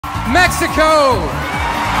Mexico!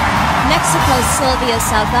 Mexico's Silvia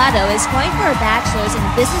Salgado is going for a bachelor's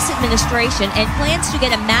in business administration and plans to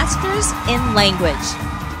get a master's in language.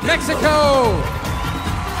 Mexico!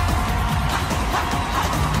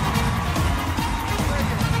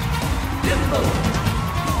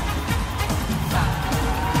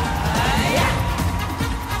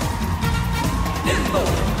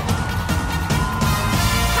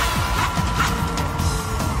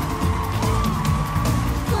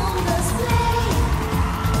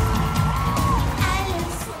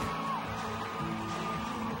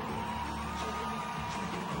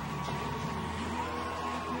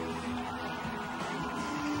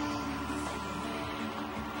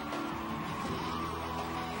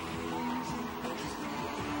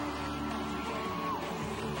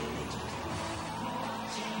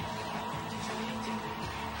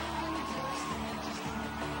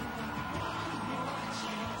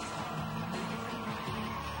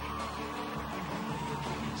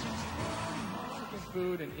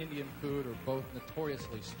 Food and Indian food are both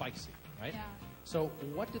notoriously spicy, right? Yeah. So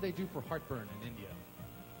what do they do for heartburn in India?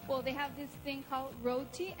 Well, they have this thing called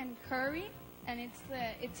roti and curry, and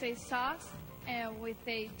it's a sauce with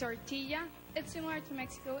a tortilla. It's similar to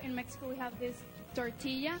Mexico. In Mexico, we have this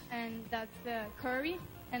tortilla, and that's the curry,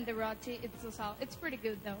 and the roti, it's the sauce. It's pretty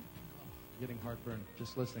good, though. Getting heartburn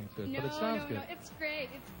just listening to it, No, but it sounds good. No, it's great.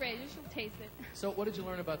 It's great. You should taste it. So what did you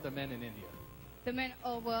learn about the men in India? The men,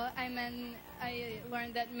 I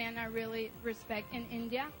learned that men are really respect in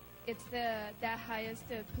India. It's the highest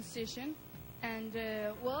position, and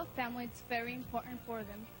family is very important for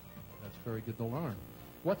them. That's very good to learn.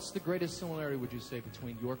 What's the greatest similarity, would you say,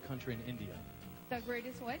 between your country and India? The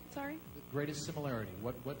greatest what? Sorry? The greatest similarity.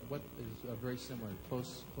 What is very similar,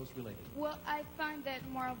 close related? Well, I find that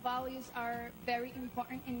moral values are very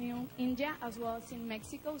important in India as well as in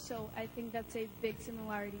Mexico, so I think that's a big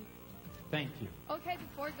similarity. Thank you. Okay,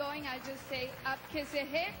 before going, I just say, Aap kaise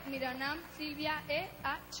hai? Mera naam Silvia hai,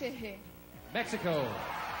 H hai. Mexico.